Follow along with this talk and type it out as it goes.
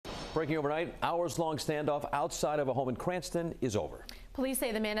Breaking overnight, hours-long standoff outside of a home in Cranston is over. Police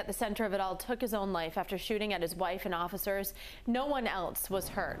say the man at the center of it all took his own life after shooting at his wife and officers. No one else was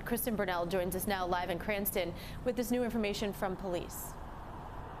hurt. Kristen Burnell joins us now live in Cranston with this new information from police.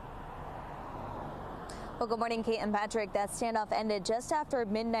 Well, good morning, Kate and Patrick. That standoff ended just after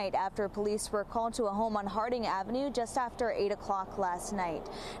midnight after police were called to a home on Harding Avenue just after 8 o'clock last night.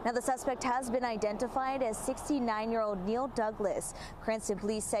 Now, the suspect has been identified as 69-year-old Neil Douglas. Cranston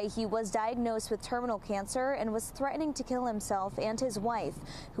police say he was diagnosed with terminal cancer and was threatening to kill himself and his wife,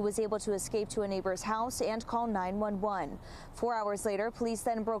 who was able to escape to a neighbor's house and call 911. 4 hours later, police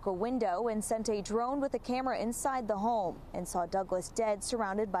then broke a window and sent a drone with a camera inside the home and saw Douglas dead,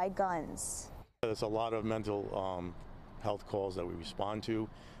 surrounded by guns. There's a lot of mental health calls that we respond to.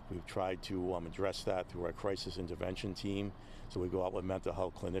 We've tried to address that through our crisis intervention team. So we go out with mental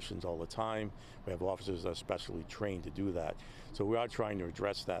health clinicians all the time. We have officers that are specially trained to do that. So we are trying to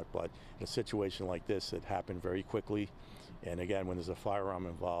address that, but in a situation like this, it happened very quickly. And again, when there's a firearm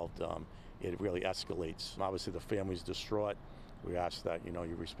involved, it really escalates. Obviously, the family's distraught. We ask that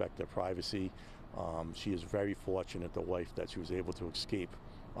you respect their privacy. She is very fortunate, the wife, that she was able to escape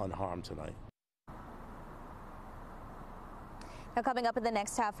unharmed tonight. Now, coming up in the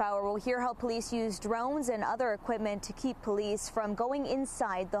next half hour, we'll hear how police use drones and other equipment to keep police from going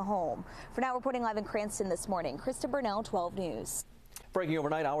inside the home. For now, reporting live in Cranston this morning, Kristen Burnell, 12 News. Breaking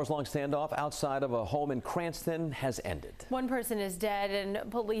overnight, hours-long standoff outside of a home in Cranston has ended. One person is dead, and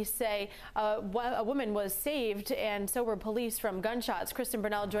police say a woman was saved, and so were police from gunshots. Kristen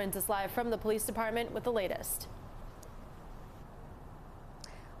Burnell joins us live from the police department with the latest.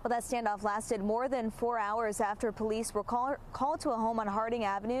 Well, that standoff lasted more than 4 hours after police were called to a home on Harding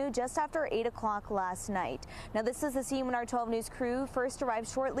Avenue just after 8 o'clock last night. Now, this is the scene when our 12 News crew first arrived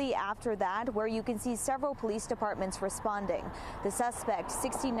shortly after that, where you can see several police departments responding. The suspect,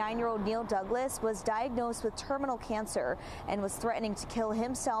 69-year-old Neil Douglas, was diagnosed with terminal cancer and was threatening to kill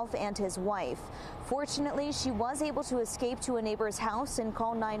himself and his wife. Fortunately, she was able to escape to a neighbor's house and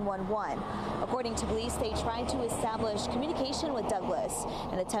call 911. According to police, they tried to establish communication with Douglas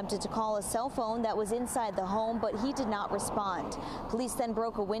and attempted to call a cell phone that was inside the home, but he did not respond. Police then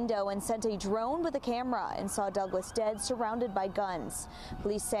broke a window and sent a drone with a camera and saw Douglas dead, surrounded by guns.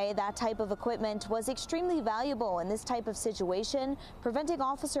 Police say that type of equipment was extremely valuable in this type of situation, preventing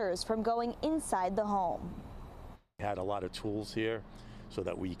officers from going inside the home. We had a lot of tools here so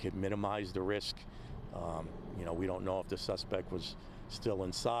that we could minimize the risk. We don't know if the suspect was still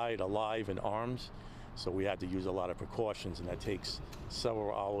inside, alive, and armed. So we had to use a lot of precautions, and that takes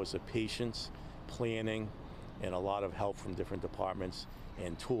several hours of patience, planning, and a lot of help from different departments,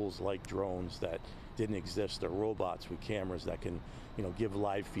 and tools like drones that didn't exist, or robots with cameras that can give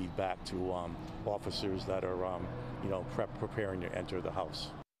live feedback to officers that are preparing to enter the house.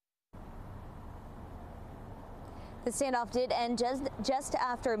 The standoff did end just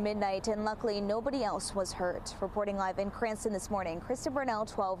after midnight, and luckily nobody else was hurt. Reporting live in Cranston this morning, Kristen Burnell,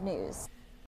 12 News.